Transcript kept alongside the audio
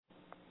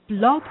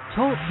Blog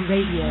Talk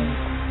Radio.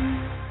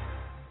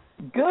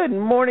 Good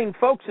morning,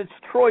 folks. It's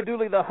Troy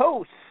Dooley, the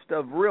host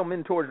of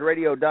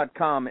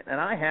RealMentorsRadio.com, and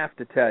I have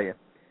to tell you,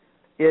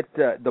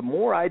 the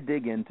more I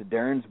dig into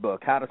Darren's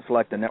book, How to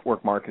Select a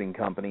Network Marketing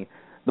Company,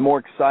 the more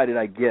excited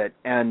I get.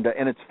 And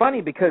it's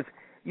funny because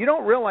you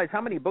don't realize how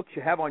many books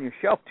you have on your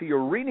shelf till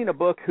you're reading a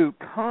book who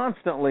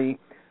constantly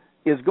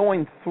is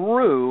going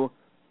through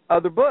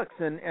other books.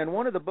 And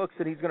one of the books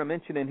that he's going to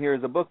mention in here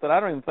is a book that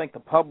I don't even think the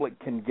public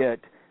can get.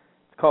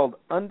 It's called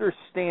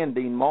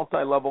Understanding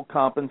Multi-Level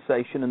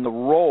Compensation and their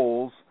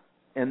roles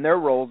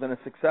in a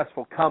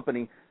Successful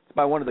Company. It's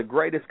by one of the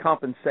greatest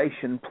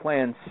compensation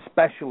plan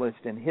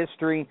specialists in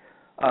history.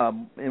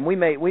 And we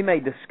may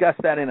discuss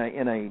that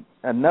in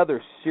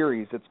another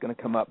series that's going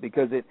to come up,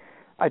 because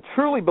I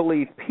truly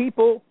believe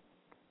people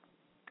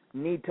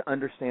need to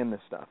understand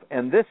this stuff.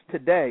 And this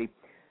today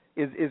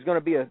is going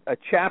to be a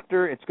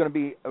chapter. It's going to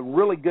be a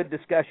really good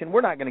discussion.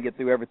 We're not going to get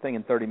through everything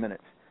in 30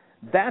 minutes.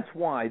 That's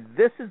why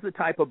this is the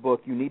type of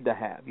book you need to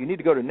have. You need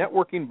to go to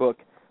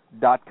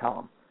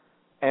networkingbook.com.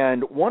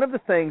 And one of the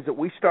things that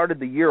we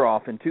started the year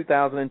off in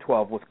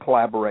 2012 was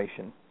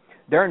collaboration.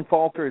 Darren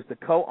Falter is the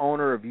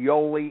co-owner of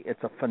Yoli.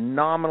 It's a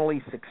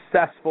phenomenally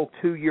successful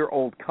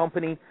 2-year-old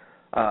company.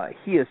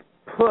 He has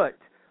put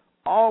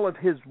all of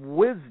his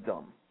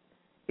wisdom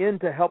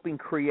into helping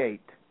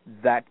create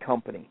that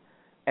company.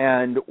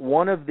 And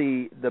one of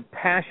the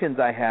passions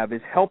I have is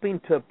helping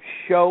to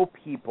show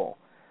people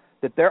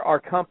that there are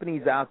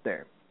companies out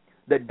there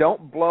that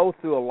don't blow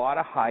through a lot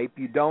of hype.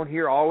 You don't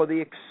hear all of the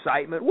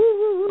excitement. Woo,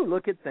 woo, woo,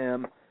 look at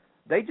them.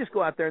 They just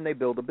go out there and they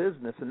build a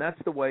business, and that's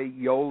the way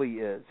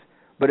Yoli is.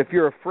 But if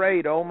you're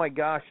afraid, oh my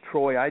gosh,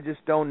 Troy, I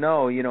just don't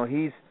know. You know,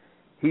 he's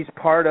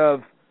part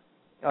of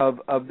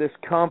this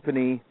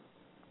company.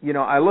 You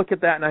know, I look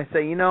at that and I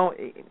say, you know,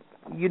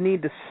 you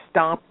need to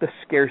stop the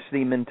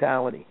scarcity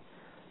mentality.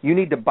 You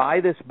need to buy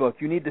this book.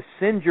 You need to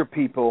send your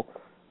people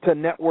to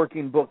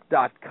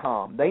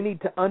networkingbook.com. They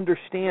need to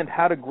understand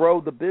how to grow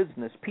the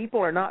business.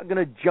 People are not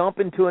going to jump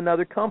into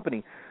another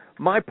company.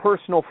 My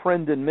personal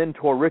friend and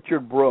mentor,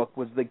 Richard Brook,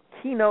 was the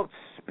keynote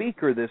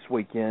speaker this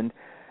weekend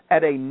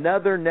at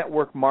another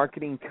network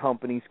marketing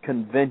company's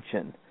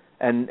convention.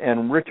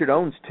 And Richard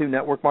owns 2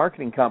 network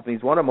marketing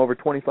companies, one of them over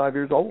 25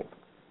 years old.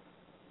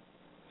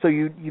 So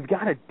you've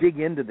got to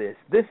dig into this.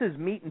 This is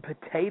meat and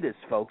potatoes,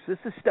 folks. This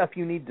is stuff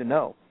you need to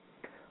know.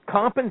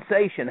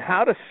 Compensation,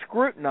 how to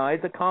scrutinize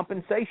a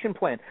compensation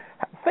plan.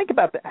 Think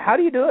about that. How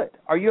do you do it?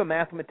 Are you a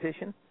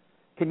mathematician?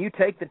 Can you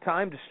take the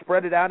time to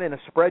spread it out in a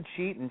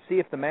spreadsheet and see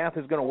if the math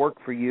is going to work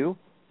for you?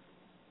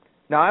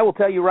 Now, I will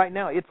tell you right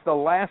now, it's the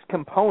last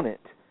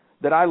component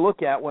that I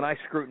look at when I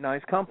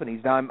scrutinize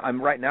companies. Now,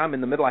 I'm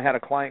in the middle. I had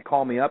a client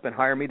call me up and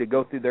hire me to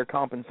go through their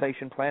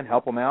compensation plan,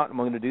 help them out. I'm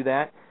going to do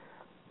that.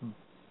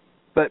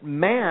 But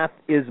math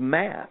is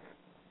math.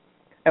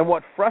 And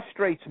what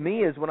frustrates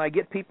me is when I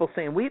get people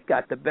saying, we've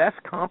got the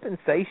best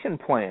compensation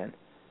plan.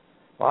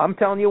 Well, I'm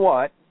telling you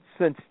what,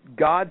 since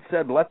God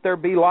said, let there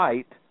be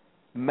light,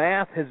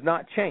 math has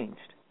not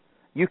changed.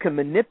 You can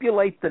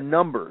manipulate the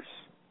numbers,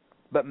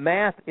 but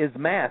math is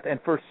math. And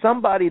for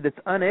somebody that's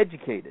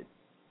uneducated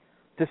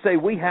to say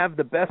we have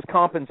the best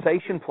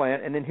compensation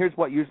plan, and then here's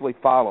what usually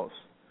follows.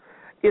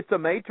 It's a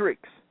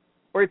matrix,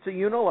 or it's a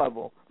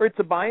unilevel, or it's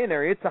a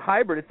binary, it's a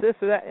hybrid, it's this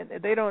or that,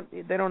 and they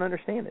don't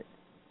understand it.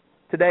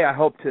 Today, I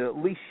hope to at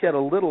least shed a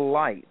little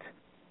light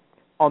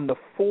on the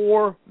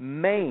 4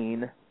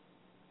 main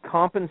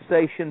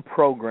compensation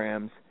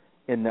programs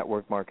in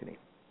network marketing.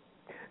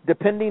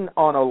 Depending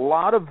on a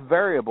lot of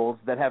variables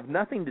that have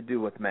nothing to do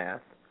with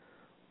math,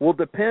 will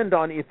depend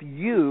on if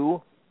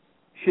you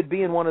should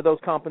be in one of those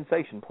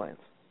compensation plans.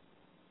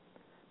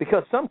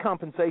 Because some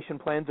compensation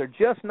plans are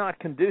just not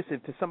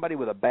conducive to somebody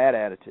with a bad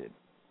attitude.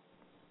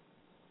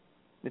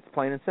 It's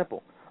plain and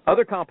simple.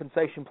 Other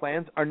compensation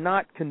plans are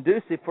not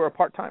conducive for a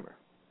part-timer.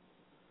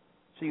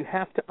 So you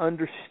have to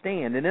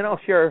understand. And then I'll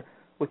share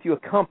with you a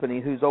company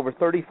who's over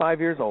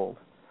 35 years old,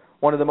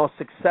 one of the most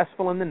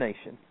successful in the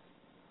nation,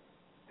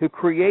 who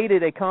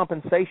created a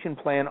compensation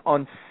plan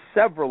on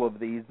several of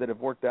these that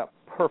have worked out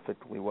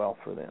perfectly well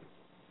for them.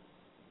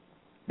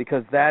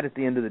 Because that, at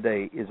the end of the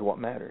day, is what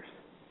matters.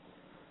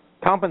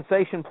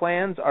 Compensation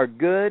plans are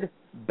good,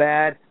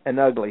 bad, and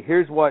ugly.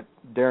 Here's what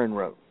Darren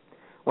wrote.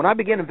 When I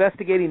began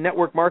investigating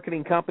network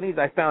marketing companies,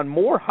 I found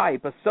more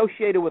hype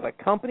associated with a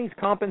company's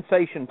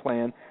compensation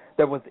plan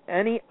than with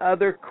any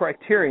other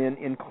criterion,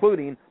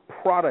 including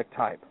product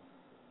type.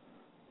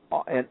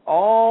 And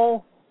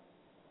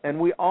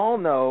we all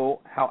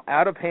know how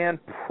out of hand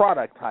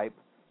product type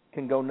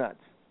can go nuts.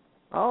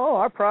 Oh,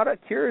 our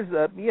product cures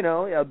the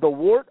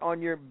wart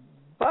on your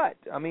butt.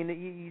 I mean,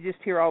 you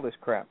just hear all this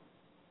crap.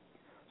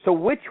 So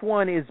which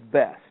one is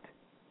best?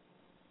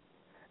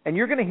 And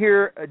you're going to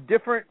hear a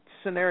different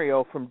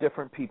scenario from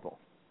different people.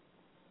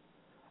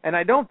 And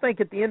I don't think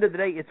at the end of the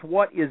day it's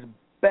what is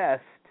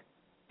best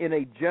in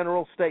a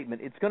general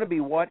statement. It's going to be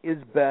what is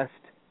best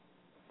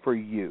for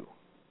you.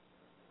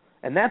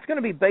 And that's going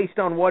to be based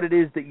on what it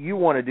is that you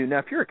want to do. Now,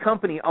 if you're a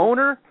company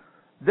owner,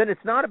 then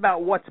it's not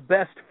about what's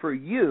best for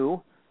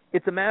you.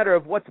 It's a matter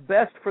of what's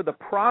best for the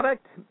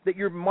product that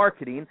you're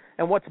marketing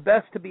and what's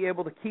best to be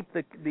able to keep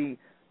the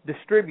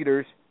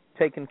distributors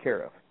taken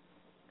care of.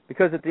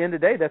 Because at the end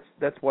of the day,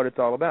 that's what it's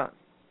all about.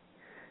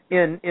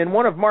 In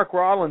one of Mark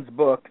Rollins'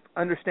 books,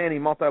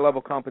 Understanding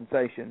Multi-Level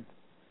Compensation,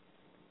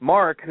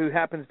 Mark, who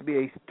happens to be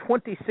a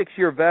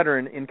 26-year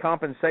veteran in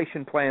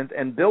compensation plans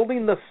and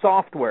building the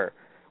software,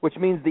 which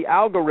means the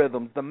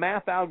algorithms, the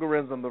math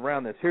algorithms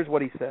around this, here's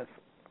what he says.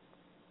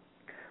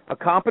 A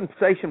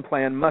compensation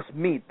plan must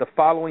meet the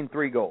following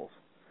 3 goals.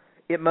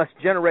 It must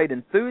generate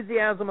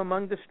enthusiasm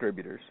among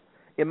distributors.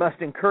 It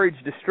must encourage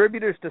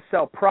distributors to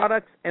sell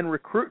products and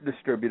recruit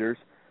distributors.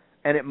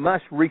 And it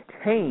must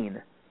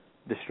retain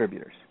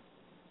distributors.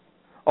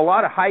 A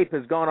lot of hype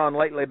has gone on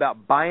lately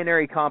about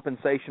binary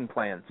compensation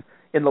plans.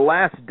 In the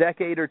last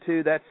decade or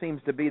two, that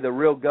seems to be the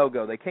real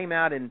go-go. They came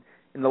out in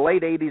the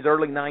late 80s,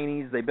 early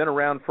 90s. They've been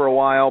around for a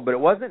while, but it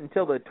wasn't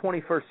until the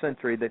 21st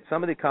century that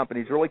some of the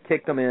companies really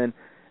kicked them in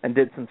and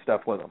did some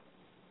stuff with them.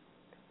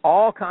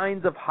 All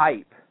kinds of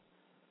hype.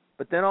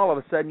 But then all of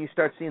a sudden you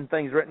start seeing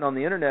things written on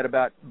the internet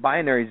about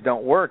binaries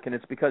don't work, and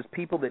it's because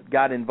people that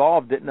got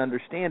involved didn't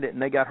understand it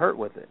and they got hurt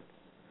with it.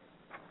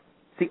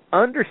 See,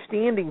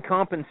 understanding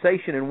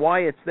compensation and why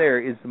it's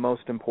there is the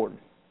most important.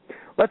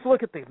 Let's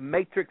look at the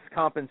matrix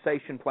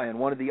compensation plan,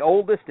 one of the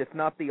oldest, if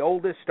not the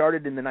oldest,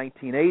 started in the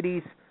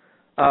 1980s.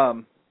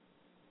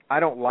 I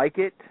don't like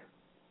it,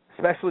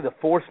 especially the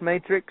force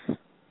matrix,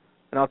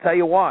 and I'll tell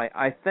you why.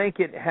 I think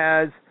it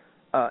has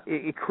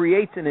it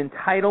creates an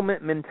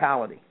entitlement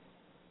mentality.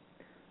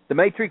 The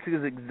matrix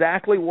is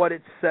exactly what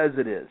it says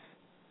it is.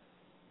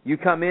 You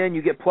come in,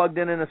 you get plugged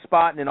in a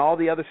spot, and then all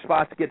the other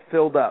spots get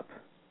filled up.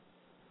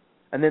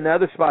 And then the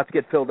other spots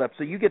get filled up.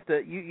 So you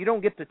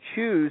don't get to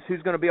choose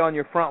who's going to be on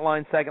your front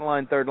line, second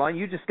line, third line.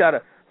 You just got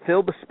to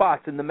fill the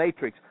spots in the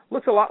matrix.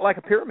 Looks a lot like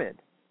a pyramid,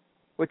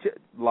 which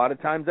a lot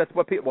of times that's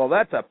what people, well,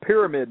 that's a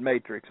pyramid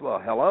matrix.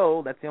 Well,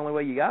 hello, that's the only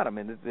way you got them.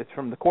 And it's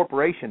from the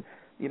corporation.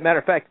 Matter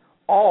of fact,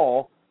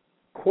 all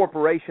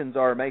corporations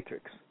are a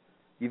matrix.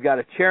 You've got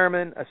a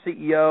chairman, a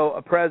CEO,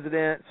 a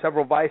president,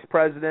 several vice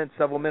presidents,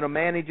 several middle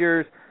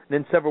managers, and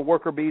then several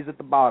worker bees at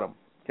the bottom.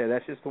 Okay,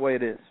 that's just the way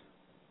it is.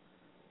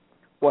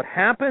 What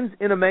happens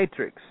in a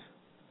matrix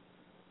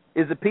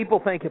is that people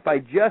think if I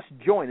just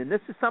join, and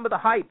this is some of the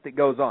hype that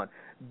goes on,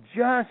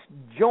 just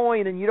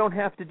join and you don't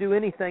have to do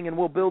anything and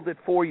we'll build it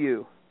for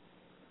you.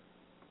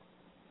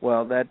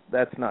 Well,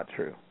 that's not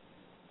true.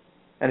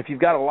 And if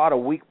you've got a lot of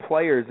weak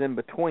players in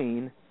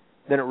between,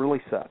 then it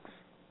really sucks.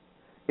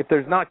 If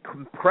there's not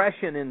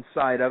compression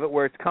inside of it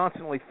where it's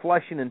constantly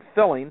flushing and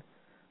filling,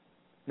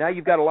 now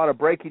you've got a lot of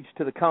breakage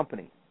to the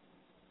company.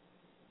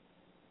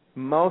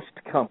 Most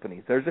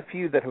companies, there's a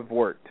few that have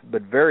worked,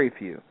 but very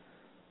few,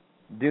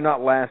 do not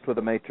last with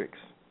a matrix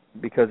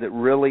because it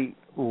really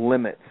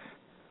limits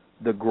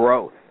the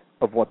growth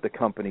of what the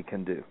company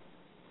can do.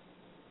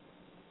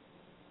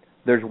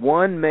 There's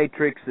one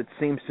matrix that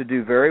seems to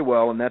do very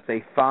well, and that's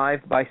a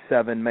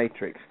 5x7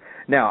 matrix.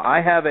 Now, I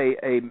have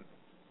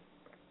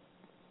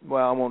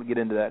well, I won't get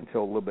into that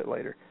until a little bit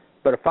later,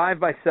 but a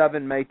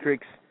 5x7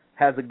 matrix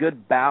has a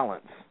good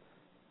balance.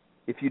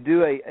 If you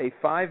do a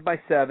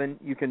 5x7,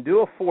 you can do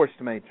a forced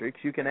matrix.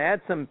 You can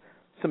add some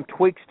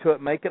tweaks to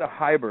it, make it a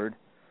hybrid,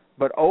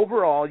 but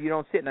overall you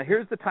don't see it. Now,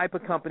 here's the type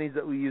of companies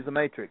that will use a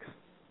matrix.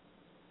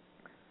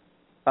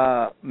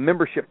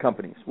 Membership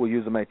companies will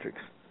use a matrix.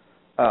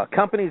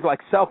 Companies like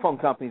cell phone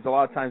companies a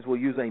lot of times will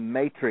use a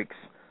matrix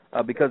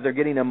because they're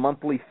getting a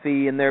monthly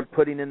fee and they're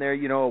putting in there, a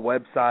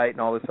website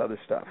and all this other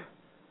stuff.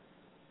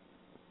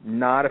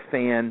 Not a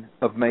fan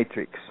of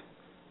matrix.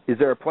 Is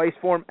there a place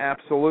for them?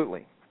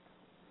 Absolutely.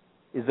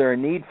 Is there a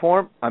need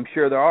for them? I'm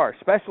sure there are,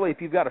 especially if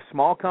you've got a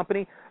small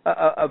company.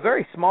 A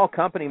very small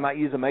company might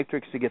use a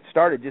matrix to get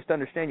started. Just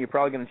understand you're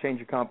probably going to change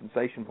your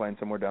compensation plan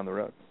somewhere down the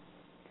road.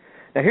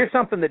 Now, here's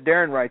something that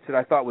Darren writes that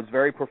I thought was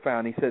very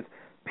profound. He says,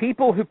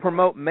 people who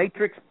promote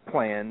matrix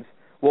plans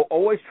will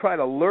always try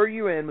to lure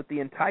you in with the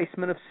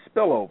enticement of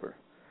spillover.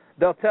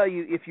 They'll tell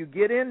you, if you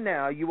get in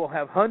now, you will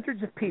have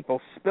hundreds of people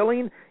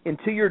spilling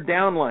into your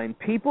downline,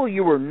 people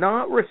you were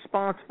not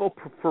responsible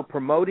for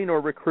promoting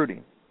or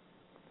recruiting.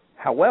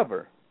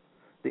 However,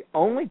 the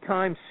only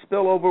time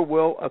spillover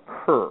will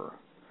occur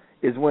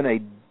is when a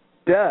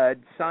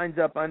dud signs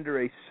up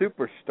under a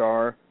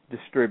superstar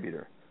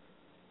distributor,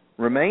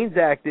 remains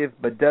active,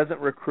 but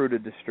doesn't recruit a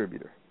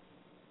distributor.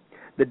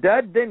 The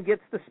dud then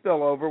gets the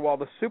spillover while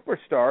the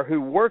superstar who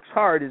works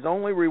hard is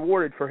only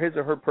rewarded for his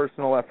or her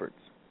personal efforts.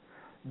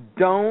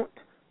 Don't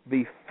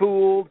be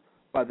fooled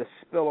by the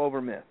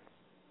spillover myth.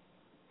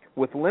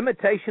 With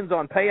limitations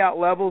on payout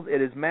levels,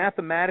 it is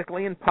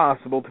mathematically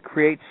impossible to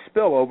create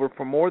spillover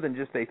for more than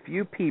just a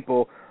few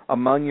people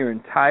among your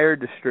entire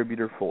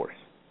distributor force.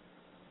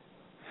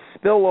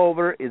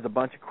 Spillover is a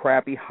bunch of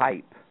crappy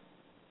hype.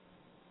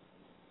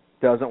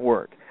 Doesn't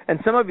work. And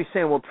some of you are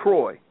saying, well,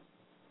 Troy,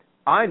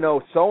 I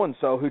know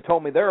so-and-so who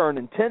told me they're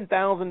earning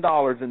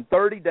 $10,000 in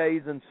 30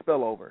 days in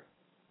spillover.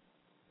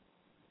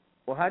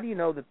 Well, how do you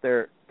know that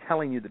they're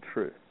telling you the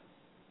truth?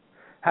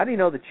 How do you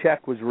know the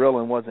check was real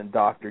and wasn't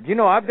doctored? You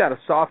know, I've got a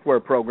software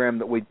program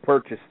that we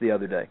purchased the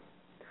other day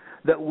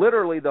that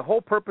literally the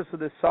whole purpose of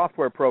this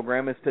software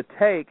program is to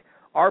take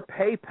our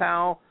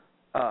PayPal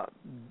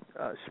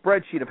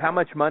spreadsheet of how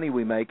much money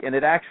we make, and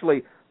it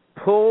actually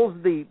pulls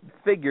the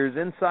figures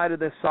inside of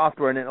this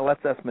software, and it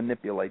lets us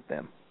manipulate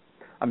them.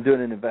 I'm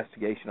doing an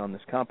investigation on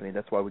this company.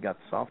 That's why we got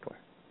the software.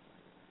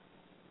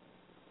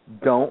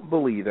 Don't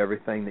believe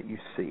everything that you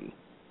see.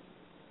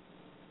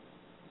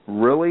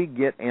 Really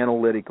get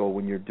analytical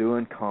when you're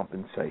doing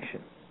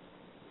compensation.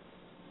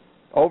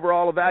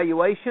 Overall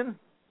evaluation,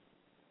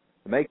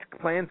 the matrix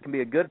plans can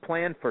be a good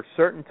plan for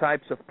certain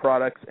types of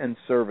products and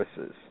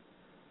services.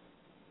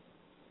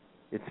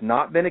 It's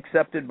not been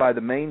accepted by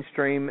the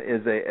mainstream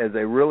as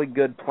a really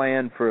good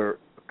plan for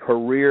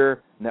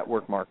career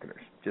network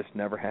marketers. Just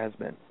never has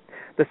been.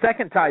 The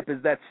second type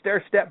is that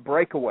stair-step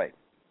breakaway.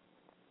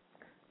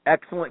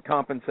 Excellent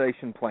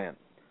compensation plan.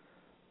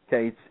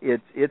 Okay,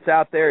 it's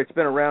out there. It's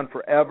been around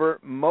forever.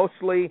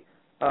 Mostly,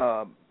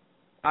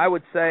 I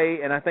would say,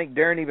 and I think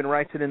Darren even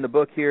writes it in the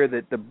book here,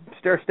 that the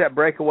stair-step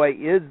breakaway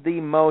is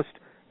the most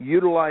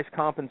utilized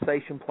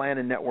compensation plan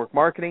in network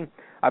marketing.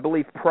 I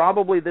believe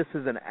probably this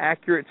is an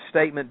accurate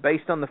statement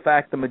based on the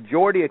fact the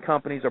majority of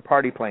companies are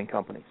party plan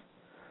companies.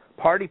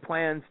 Party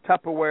plans,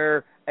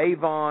 Tupperware,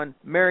 Avon,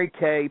 Mary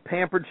Kay,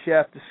 Pampered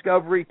Chef,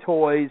 Discovery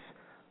Toys,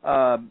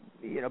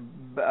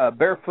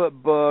 Barefoot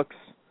Books,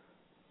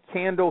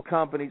 candle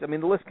companies. I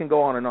mean, the list can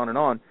go on and on and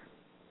on.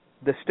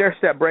 The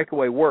stair-step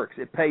breakaway works.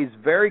 It pays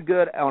very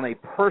good on a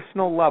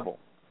personal level,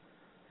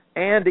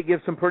 and it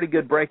gives some pretty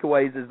good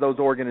breakaways as those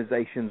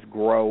organizations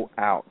grow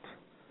out.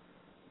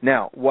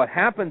 Now, what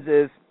happens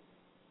is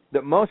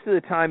that most of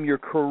the time your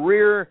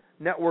career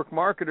network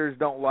marketers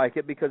don't like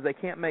it because they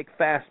can't make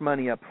fast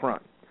money up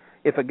front.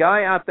 If a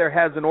guy out there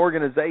has an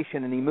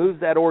organization and he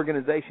moves that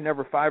organization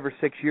every 5 or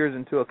 6 years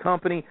into a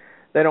company,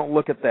 they don't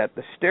look at that.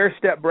 The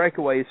stair-step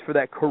breakaway is for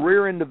that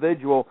career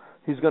individual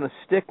who's going to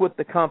stick with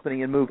the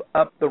company and move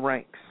up the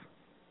ranks.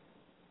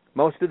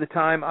 Most of the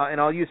time, and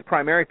I'll use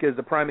Primerica as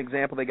a prime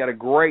example, they got a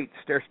great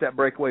stair-step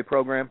breakaway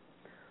program.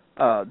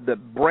 The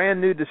brand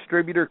new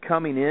distributor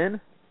coming in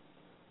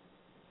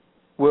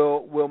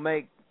will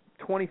make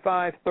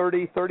 25,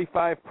 30,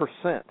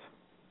 35%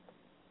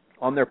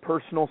 on their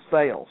personal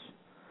sales.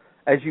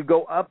 As you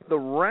go up the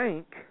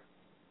rank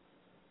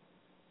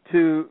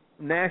to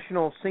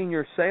National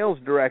Senior Sales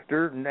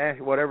Director,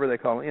 whatever they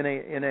call it,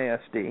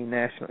 NASD,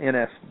 National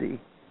NSD,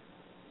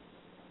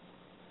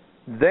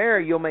 there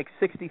you'll make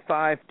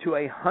 65 to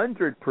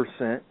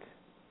 100%.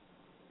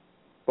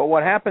 But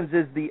what happens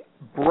is the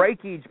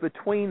breakage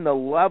between the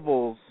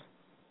levels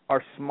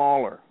are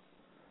smaller.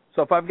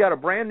 So if I've got a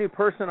brand new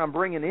person I'm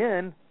bringing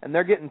in and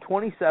they're getting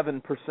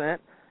 27%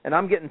 and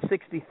I'm getting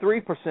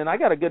 63%, I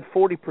got a good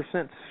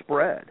 40%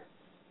 spread.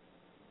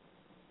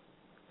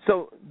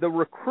 So the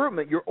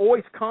recruitment, you're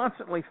always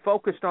constantly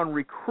focused on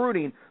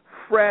recruiting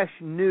fresh,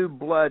 new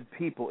blood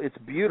people. It's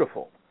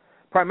beautiful.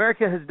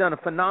 Primerica has done a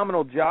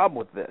phenomenal job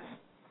with this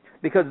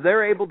because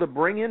they're able to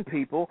bring in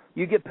people.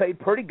 You get paid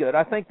pretty good.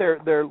 I think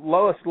their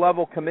lowest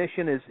level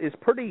commission is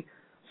pretty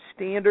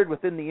standard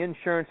within the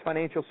insurance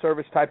financial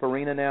service type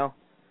arena now.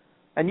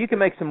 And you can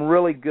make some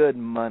really good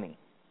money.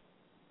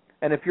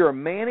 And if you're a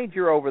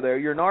manager over there,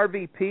 you're an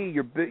RVP,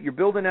 you're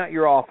building out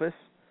your office,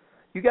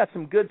 you got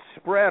some good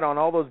spread on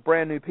all those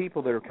brand new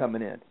people that are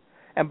coming in.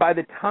 And by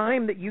the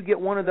time that you get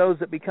one of those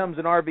that becomes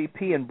an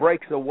RVP and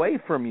breaks away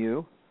from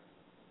you,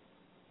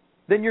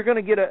 then you're going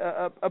to get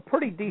a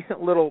pretty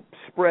decent little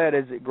spread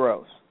as it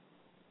grows.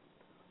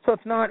 So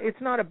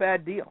it's not a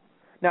bad deal.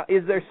 Now,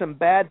 is there some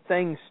bad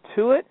things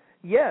to it?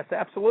 Yes,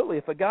 absolutely.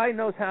 If a guy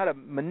knows how to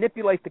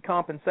manipulate the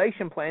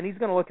compensation plan, he's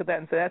going to look at that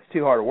and say, that's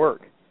too hard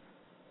work.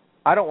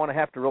 I don't want to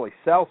have to really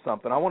sell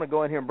something. I want to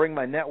go in here and bring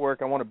my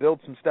network. I want to build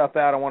some stuff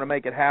out. I want to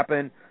make it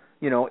happen.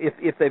 You know,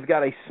 if they've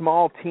got a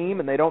small team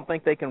and they don't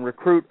think they can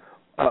recruit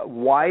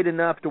wide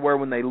enough to where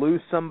when they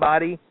lose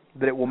somebody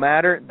that it will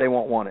matter, they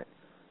won't want it.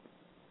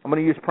 I'm going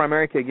to use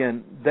Primerica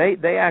again.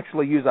 They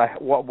actually use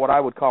what I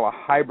would call a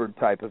hybrid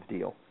type of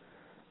deal,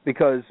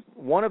 because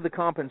one of the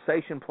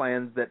compensation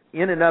plans that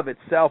in and of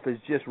itself is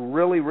just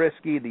really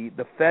risky,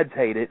 the feds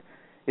hate it,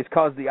 it's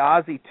called the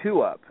Aussie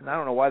 2-Up. And I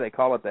don't know why they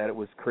call it that. It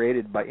was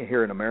created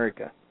here in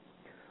America.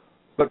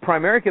 But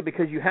Primerica,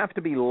 because you have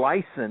to be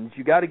licensed,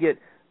 you got to get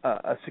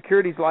a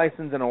securities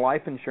license and a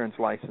life insurance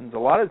license. A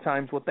lot of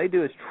times what they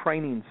do is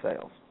training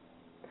sales.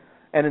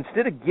 And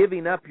instead of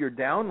giving up your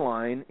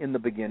downline in the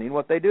beginning,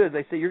 what they do is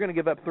they say you're going to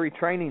give up 3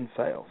 training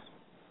sales.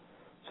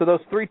 So those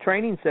 3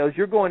 training sales,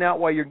 you're going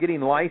out while you're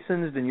getting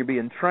licensed and you're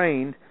being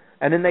trained,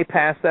 and then they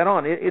pass that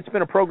on. It's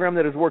been a program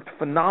that has worked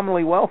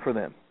phenomenally well for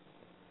them.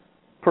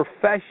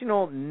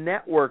 Professional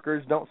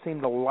networkers don't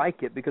seem to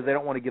like it because they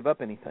don't want to give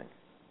up anything.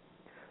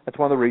 That's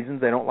one of the reasons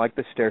they don't like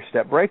the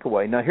stair-step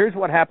breakaway. Now, here's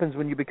what happens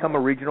when you become a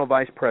regional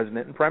vice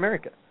president in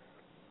Primerica.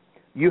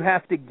 You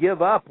have to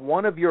give up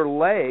one of your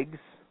legs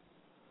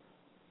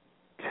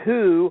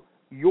to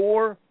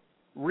your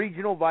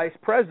regional vice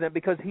president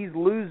because he's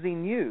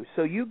losing you.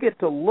 So you get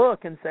to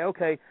look and say,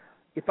 okay,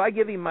 if I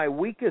give him my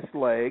weakest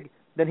leg,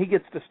 then he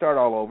gets to start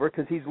all over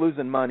because he's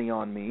losing money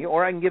on me,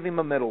 or I can give him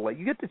a middle leg.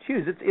 You get to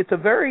choose. It's a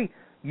very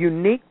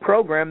unique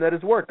program that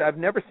has worked. I've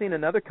never seen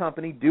another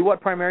company do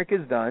what Primerica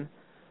has done,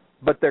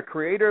 but their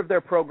creator of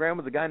their program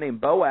was a guy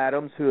named Bo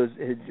Adams, who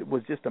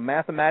was just a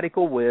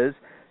mathematical whiz.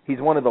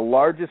 He's one of the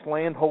largest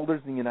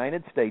landholders in the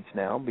United States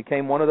now,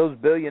 became one of those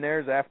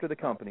billionaires after the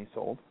company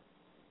sold.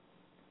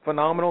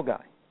 Phenomenal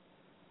guy.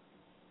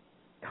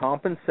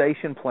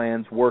 Compensation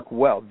plans work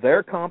well.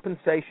 Their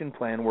compensation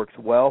plan works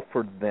well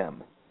for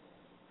them.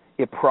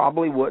 It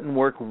probably wouldn't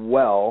work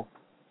well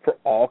for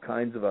all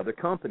kinds of other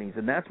companies,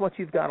 and that's what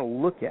you've got to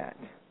look at.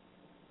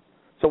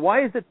 So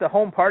why is it the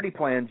home party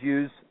plans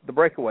use the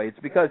breakaway? It's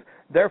because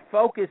their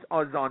focus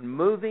is on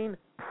moving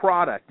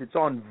product. It's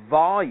on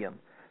volume.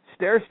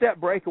 Stair-step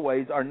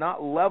breakaways are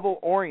not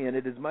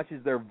level-oriented as much as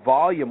they're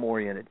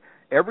volume-oriented.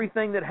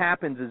 Everything that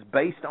happens is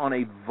based on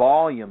a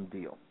volume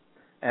deal.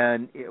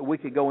 And we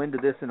could go into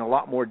this in a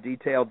lot more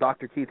detail.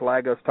 Dr. Keith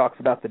Lagos talks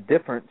about the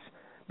difference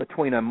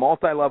between a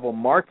multi-level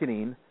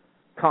marketing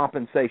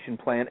compensation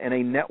plan and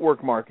a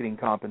network marketing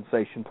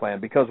compensation plan,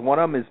 because one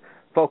of them is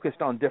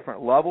focused on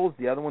different levels,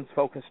 the other one's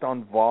focused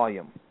on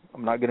volume.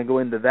 I'm not going to go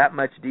into that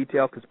much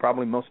detail because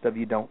probably most of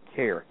you don't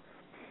care.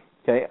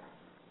 Okay,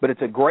 but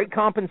it's a great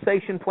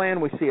compensation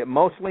plan. We see it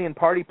mostly in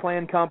party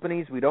plan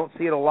companies. We don't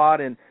see it a lot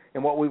in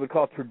what we would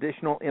call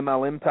traditional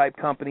MLM-type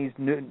companies,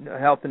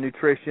 health and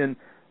nutrition,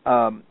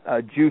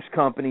 juice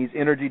companies,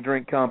 energy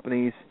drink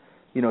companies,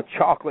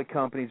 chocolate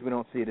companies. We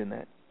don't see it in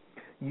that.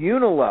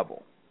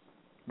 Unilevel.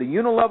 The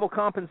unilevel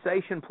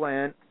compensation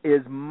plan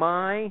is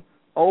my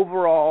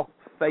overall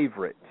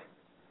favorite,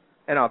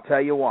 and I'll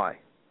tell you why.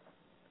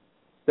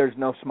 There's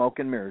no smoke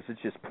and mirrors.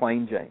 It's just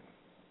plain Jane.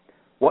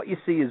 What you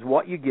see is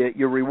what you get.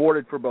 You're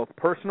rewarded for both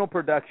personal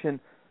production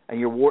and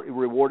you're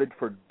rewarded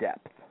for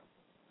depth.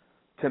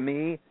 To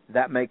me,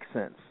 that makes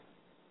sense.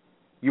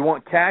 You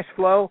want cash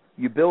flow,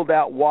 you build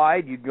out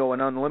wide, you go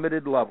an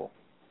unlimited level,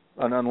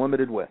 an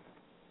unlimited width.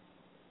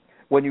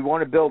 When you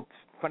want to build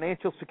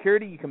financial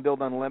security, you can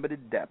build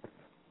unlimited depth.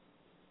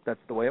 That's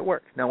the way it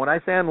works. Now, when I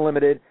say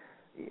unlimited,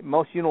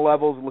 most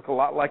unilevels look a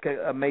lot like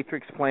a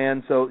matrix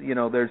plan. So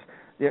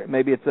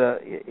maybe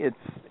it's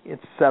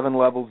 7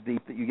 levels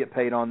deep that you get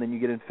paid on. Then you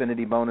get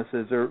infinity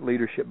bonuses or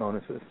leadership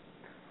bonuses.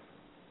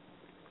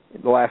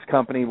 The last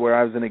company where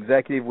I was an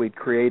executive, we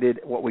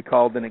created what we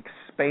called an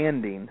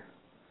expanding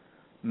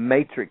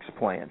matrix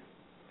plan,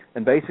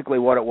 and basically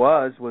what it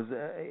was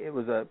it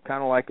was a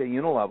kind of like a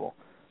unilevel.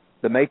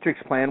 The matrix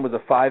plan was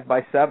a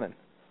 5x7.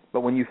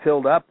 But when you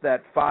filled up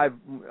that 5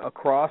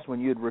 across, when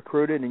you had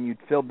recruited and you'd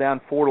filled down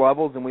 4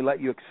 levels, and we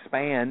let you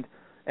expand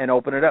and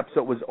open it up.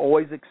 So it was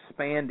always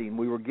expanding.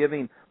 We were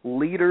giving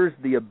leaders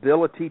the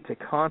ability to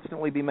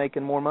constantly be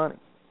making more money.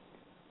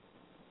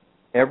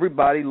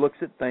 Everybody looks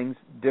at things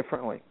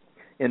differently.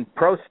 In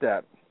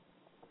ProStep,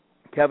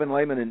 Kevin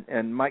Lehman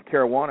and Mike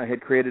Caruana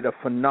had created a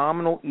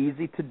phenomenal,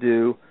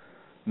 easy-to-do,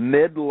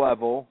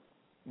 mid-level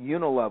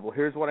unilevel.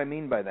 Here's what I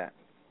mean by that.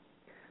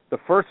 The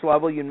first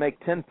level, you'd make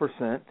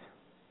 10%.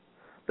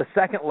 The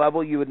second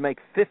level, you would make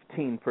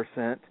 15%.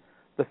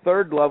 The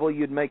third level,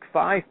 you'd make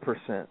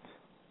 5%.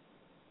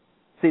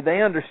 See,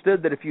 they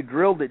understood that if you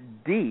drilled it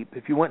deep,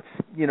 if you went,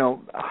 a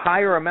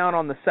higher amount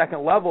on the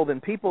second level, then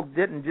people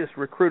didn't just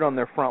recruit on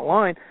their front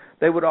line.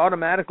 They would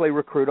automatically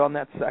recruit on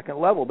that second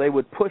level. They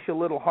would push a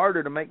little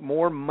harder to make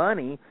more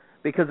money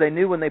because they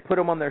knew when they put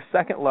them on their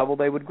second level,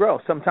 they would grow.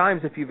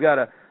 Sometimes if you've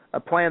got a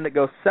plan that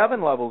goes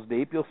 7 levels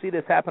deep, you'll see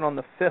this happen on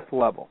the 5th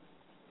level.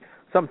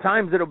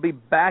 Sometimes it'll be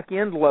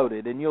back-end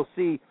loaded, and you'll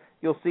see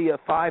a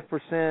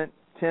 5%,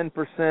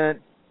 10%,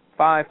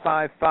 5,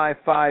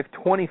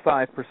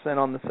 25%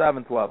 on the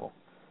 7th level.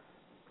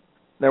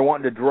 They're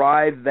wanting to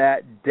drive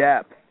that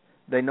depth.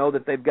 They know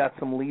that they've got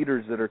some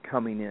leaders that are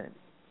coming in.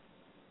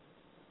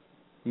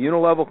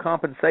 Unilevel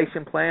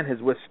compensation plan has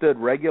withstood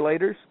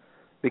regulators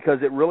because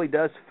it really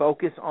does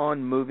focus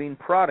on moving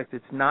product.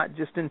 It's not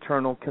just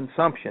internal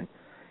consumption.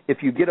 If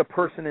you get a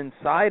person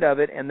inside of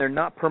it and they're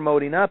not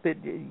promoting up, it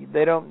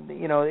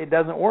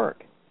doesn't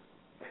work.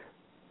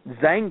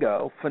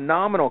 Zango,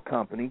 phenomenal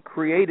company,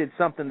 created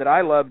something that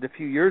I loved a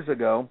few years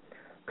ago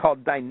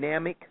called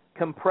dynamic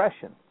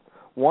compression.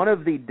 One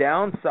of the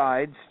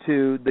downsides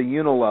to the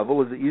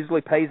unilevel is it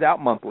usually pays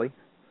out monthly.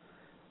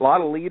 A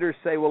lot of leaders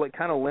say, well, it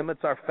kind of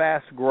limits our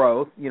fast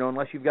growth,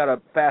 unless you've got a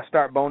fast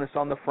start bonus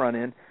on the front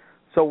end.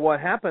 So what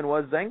happened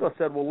was Zango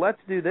said, well, let's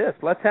do this.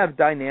 Let's have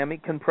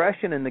dynamic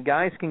compression, and the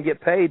guys can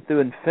get paid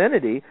through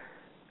infinity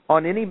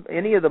on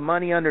any of the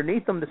money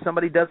underneath them that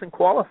somebody doesn't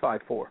qualify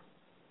for.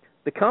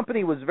 The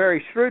company was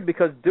very shrewd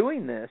because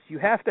doing this, you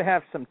have to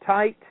have some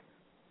tight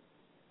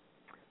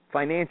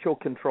financial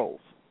controls.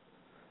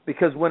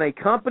 Because when a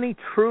company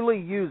truly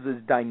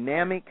uses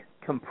dynamic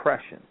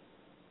compression,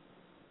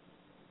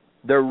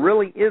 there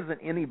really isn't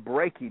any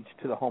breakage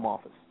to the home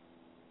office.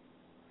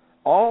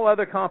 All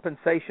other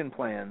compensation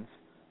plans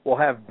will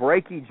have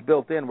breakage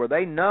built in where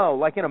they know,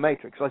 like in a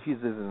matrix. Let's use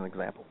this as an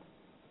example.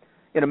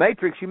 In a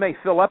matrix, you may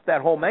fill up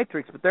that whole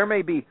matrix, but there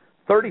may be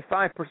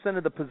 35%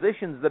 of the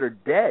positions that are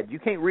dead. You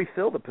can't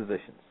refill the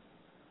positions.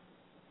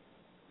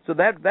 So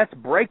that's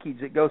breakage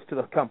that goes to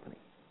the company.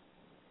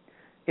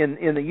 In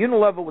the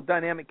unilevel with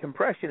dynamic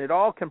compression, it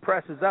all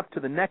compresses up to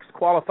the next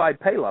qualified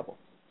pay level.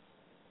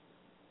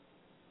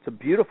 It's a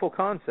beautiful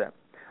concept.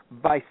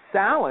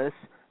 Visalis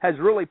has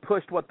really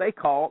pushed what they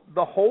call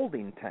the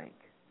holding tank,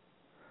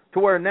 to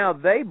where now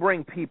they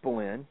bring people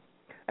in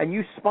and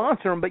you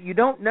sponsor them, but you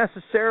don't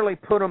necessarily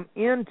put them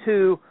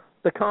into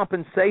the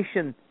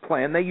compensation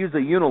plan. They use a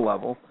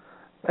unilevel,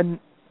 and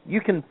you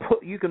can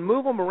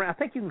move them around. I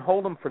think you can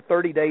hold them for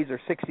 30 days or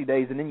 60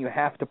 days, and then you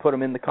have to put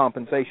them in the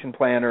compensation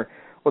plan, or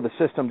the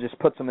system just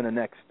puts them in a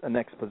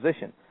next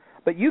position.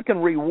 But you can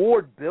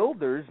reward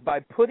builders by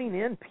putting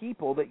in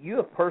people that you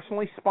have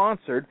personally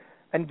sponsored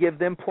and give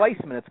them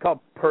placement.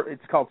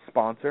 It's called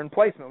sponsor and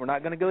placement. We're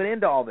not going to go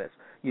into all this.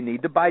 You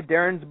need to buy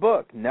Darren's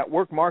book,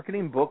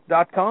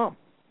 networkmarketingbook.com,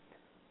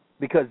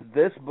 because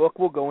this book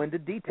will go into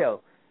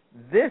detail.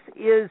 This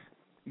is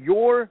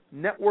your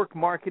network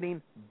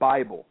marketing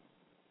Bible.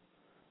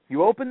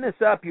 You open this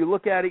up, you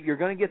look at it, you're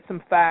going to get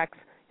some facts.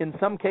 In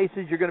some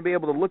cases, you're going to be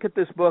able to look at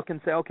this book and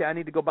say, okay, I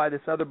need to go buy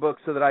this other book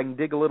so that I can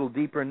dig a little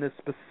deeper in this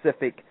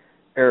specific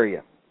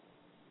area.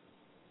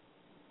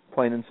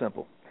 Plain and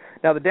simple.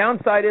 Now, the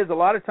downside is a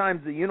lot of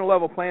times the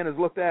unilevel plan is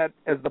looked at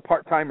as the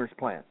part-timers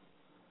plan,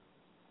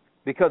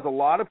 because a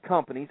lot of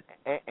companies,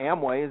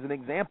 Amway as an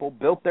example,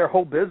 built their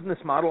whole business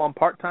model on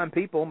part-time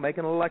people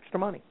making a little extra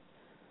money.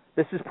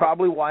 This is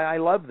probably why I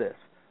love this.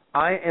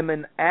 I am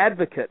an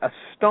advocate, a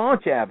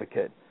staunch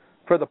advocate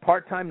for the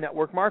part-time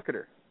network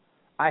marketer.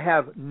 I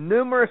have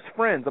numerous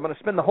friends. I'm going to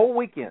spend the whole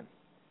weekend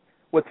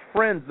with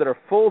friends that are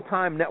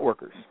full-time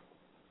networkers.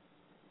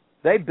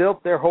 They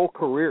built their whole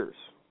careers.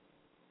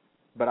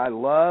 But I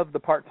love the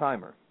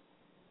part-timer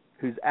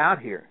who's out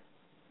here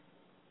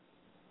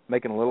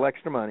making a little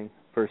extra money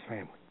for his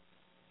family.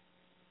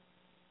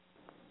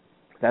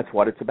 That's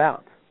what it's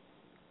about.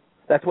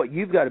 That's what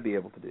you've got to be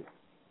able to do.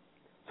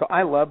 So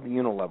I love the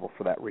unilevel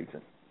for that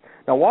reason.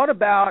 Now, what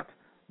about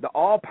the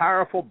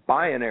all-powerful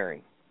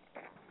binary?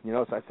 You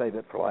notice I say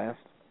that for last.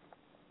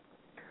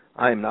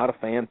 I am not a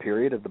fan,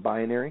 period, of the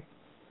binary,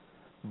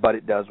 but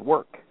it does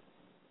work.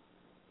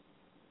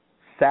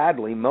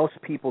 Sadly, most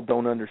people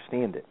don't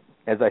understand it.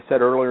 As I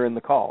said earlier in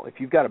the call, if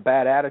you've got a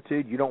bad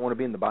attitude, you don't want to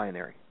be in the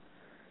binary.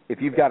 If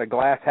you've got a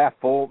glass half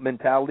full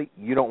mentality,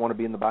 you don't want to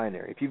be in the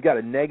binary. If you've got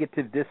a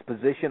negative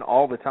disposition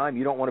all the time,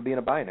 you don't want to be in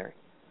a binary.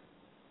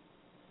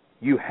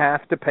 You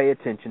have to pay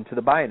attention to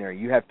the binary.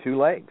 You have two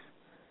legs.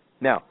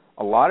 Now,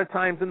 a lot of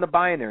times in the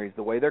binaries,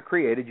 the way they're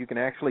created, you can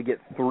actually get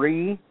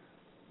 3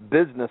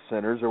 business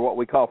centers, or what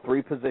we call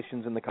 3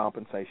 positions in the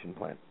compensation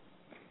plan.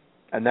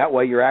 And that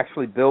way you're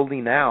actually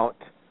building out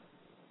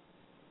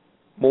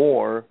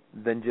more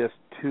than just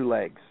 2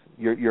 legs.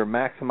 You're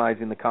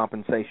maximizing the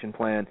compensation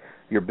plan.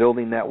 You're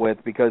building that with,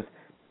 because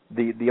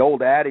the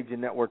old adage in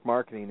network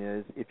marketing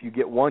is, if you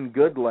get one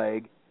good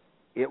leg,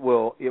 it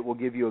will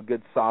give you a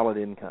good solid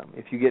income.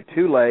 If you get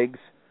 2 legs,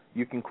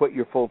 you can quit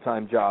your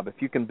full-time job. If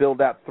you can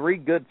build out 3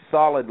 good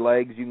solid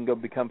legs, you can go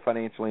become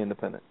financially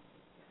independent.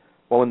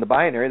 Well, in the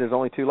binary, there's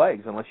only 2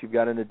 legs unless you've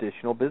got an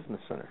additional business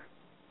center.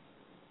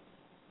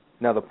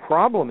 Now, the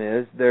problem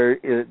is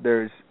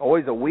there's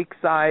always a weak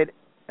side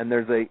and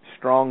there's a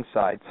strong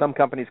side. Some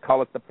companies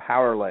call it the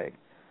power leg.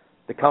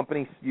 The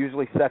company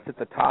usually sets at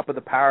the top of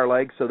the power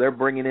leg, so they're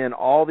bringing in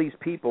all these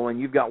people, and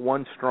you've got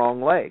one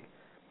strong leg.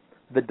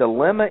 The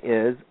dilemma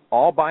is,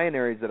 all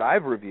binaries that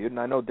I've reviewed, and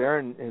I know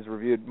Darren has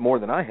reviewed more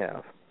than I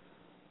have,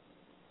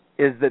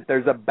 is that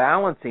there's a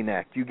balancing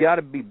act. You got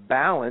to be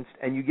balanced,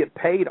 and you get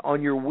paid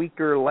on your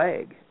weaker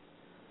leg.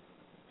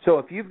 So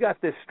if you've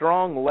got this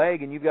strong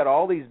leg and you've got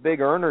all these big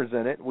earners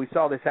in it, we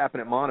saw this happen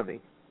at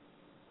Monavie.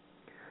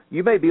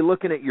 You may be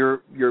looking at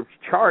your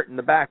chart in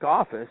the back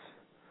office,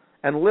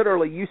 and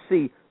literally you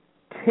see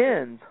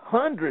tens,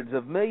 hundreds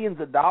of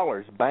millions of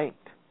dollars banked.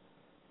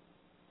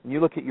 And you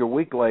look at your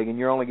weak leg and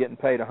you're only getting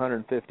paid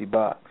 $150,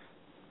 $2,000,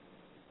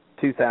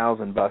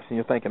 and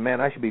you're thinking,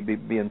 man, I should be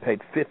being paid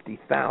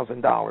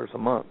 $50,000 a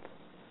month.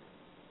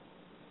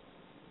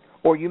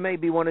 Or you may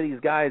be one of these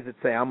guys that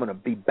say, I'm going to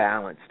be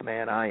balanced,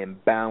 man. I am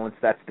balanced.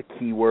 That's the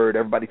key word.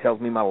 Everybody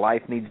tells me my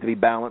life needs to be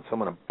balanced, so I'm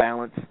going to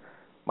balance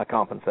my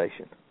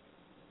compensation.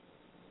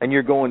 And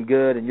you're going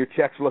good, and your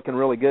check's looking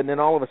really good, and then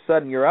all of a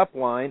sudden your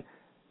upline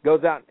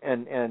goes out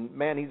and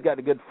man, he's got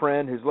a good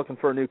friend who's looking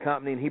for a new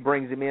company, and he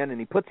brings him in, and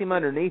he puts him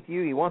underneath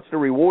you. He wants to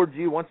reward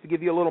you, wants to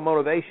give you a little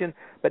motivation,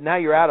 but now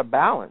you're out of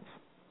balance.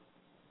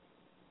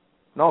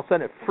 And all of a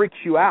sudden it freaks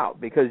you out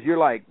because you're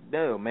like,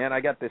 no, man, I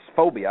got this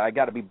phobia. I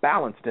got to be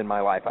balanced in my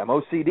life. I'm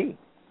OCD.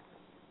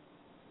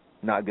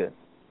 Not good.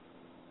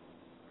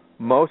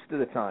 Most of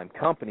the time,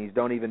 companies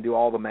don't even do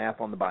all the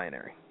math on the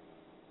binary.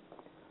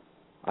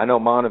 I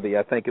know Monavie,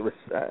 I think it was,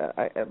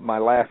 at my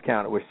last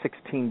count, it was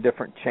 16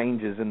 different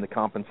changes in the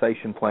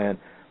compensation plan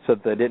so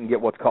that they didn't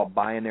get what's called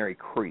binary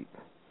creep.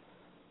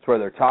 It's where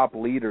their top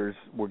leaders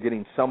were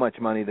getting so much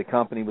money, the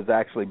company was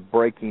actually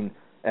breaking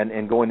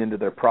and going into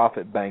their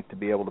profit bank to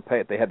be able to pay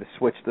it. They had to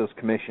switch those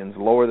commissions,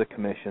 lower the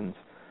commissions,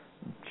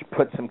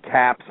 put some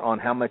caps on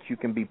how much you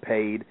can be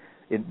paid.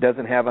 It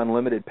doesn't have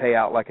unlimited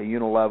payout like a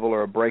Unilevel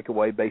or a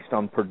Breakaway based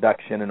on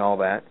production and all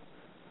that.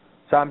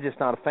 So I'm just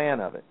not a fan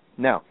of it.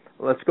 Now,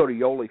 let's go to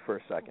Yoli for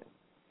a second,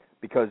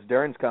 because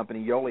Darren's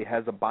company, Yoli,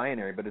 has a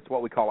binary, but it's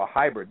what we call a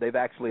hybrid. They've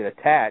actually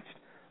attached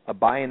a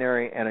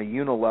binary and a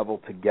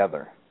Unilevel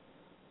together,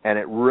 and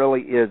it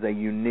really is a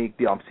unique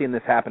deal. I'm seeing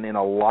this happen in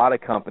a lot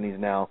of companies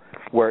now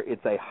where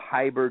it's a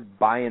hybrid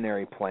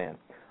binary plan.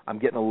 I'm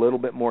getting a little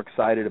bit more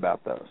excited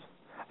about those.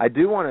 I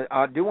do want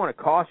to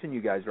caution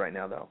you guys right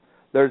now, though.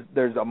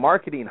 There's a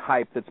marketing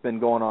hype that's been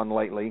going on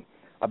lately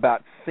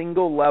about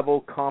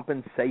single-level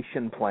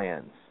compensation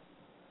plans.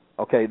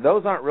 Okay,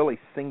 those aren't really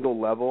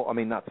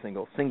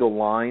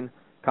single-line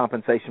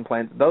compensation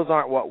plans. Those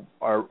aren't what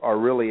are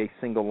really a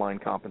single-line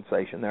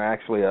compensation. They're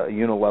actually a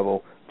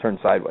unilevel turned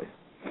sideways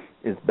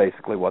is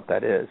basically what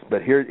that is.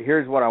 But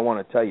here's what I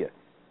want to tell you.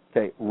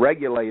 Okay,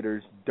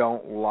 regulators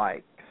don't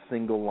like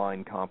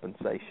single-line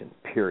compensation,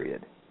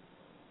 period,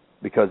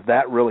 because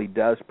that really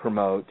does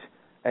promote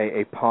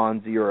a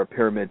Ponzi or a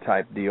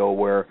pyramid-type deal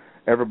where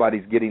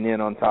everybody's getting in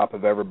on top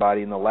of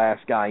everybody, and the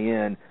last guy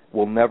in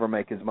will never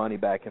make his money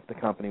back if the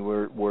company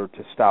were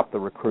to stop the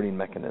recruiting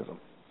mechanism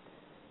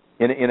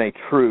in a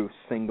true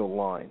single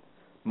line.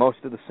 Most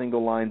of the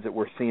single lines that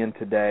we're seeing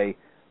today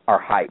are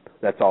hype.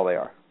 That's all they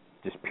are,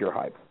 just pure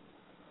hype.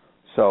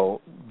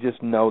 So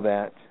just know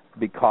that.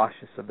 Be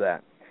cautious of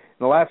that.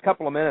 In the last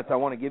couple of minutes, I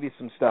want to give you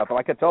some stuff.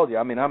 Like I told you,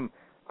 I mean,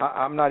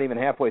 I'm not even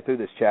halfway through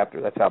this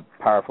chapter. That's how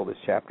powerful this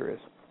chapter is.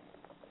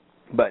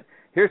 But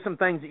here's some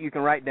things that you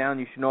can write down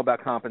you should know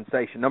about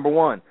compensation. Number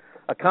one,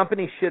 a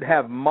company should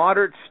have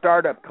moderate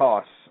startup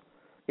costs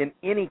in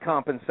any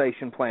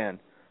compensation plan.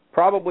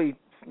 Probably,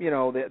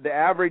 the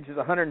average is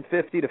 $150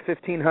 to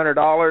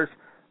 $1,500.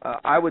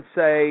 I would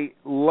say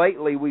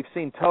lately we've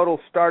seen total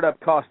startup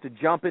cost to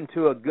jump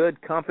into a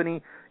good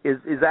company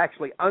is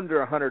actually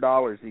under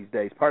 $100 these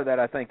days. Part of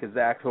that, I think, is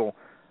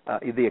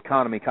the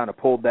economy kind of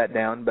pulled that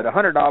down. But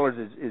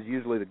 $100 is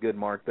usually the good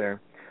mark there.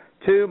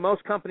 Two,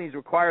 most companies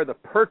require the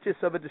purchase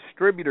of a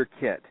distributor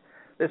kit.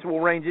 This will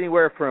range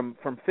anywhere from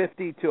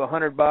 $50 to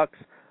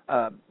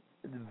 $100.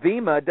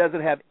 Vima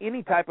doesn't have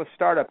any type of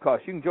startup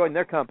cost. You can join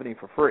their company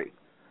for free.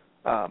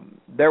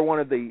 They're one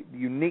of the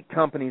unique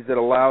companies that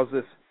allows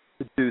us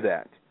to do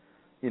that.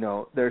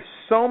 There's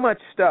so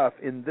much stuff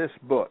in this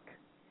book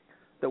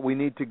that we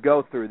need to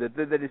go through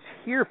that is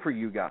here for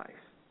you guys,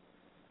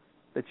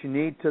 that you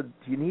need to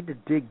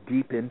dig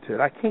deep into it.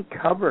 I can't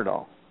cover it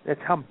all.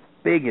 That's how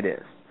big it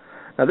is.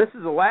 Now, this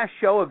is the last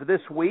show of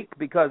this week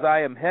because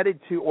I am headed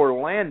to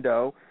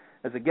Orlando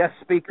as a guest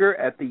speaker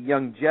at the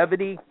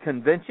Longevity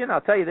Convention. I'll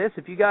tell you this,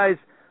 if you guys,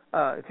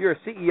 if you're a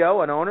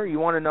CEO, an owner, you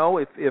want to know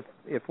if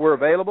we're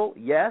available,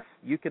 yes,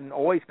 you can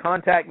always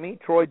contact me,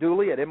 Troy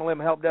Dooley at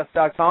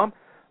MLMHelpDesk.com.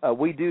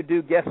 We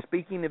do guest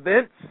speaking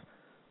events,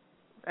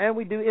 and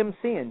we do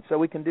MCing, so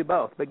we can do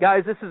both. But,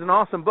 guys, this is an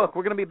awesome book.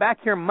 We're going to be back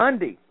here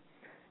Monday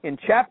in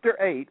Chapter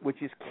 8,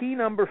 which is key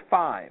number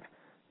 5,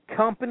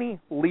 Company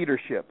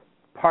Leadership.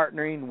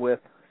 Partnering with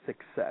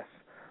success.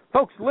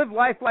 Folks, live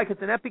life like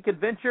it's an epic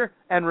adventure,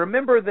 and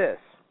remember this,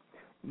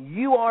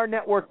 you are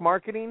network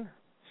marketing,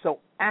 so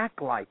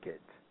act like it.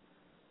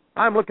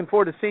 I'm looking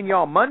forward to seeing you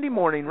all Monday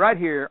morning right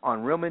here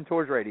on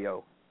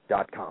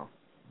RealMentorsRadio.com.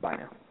 Bye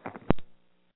now.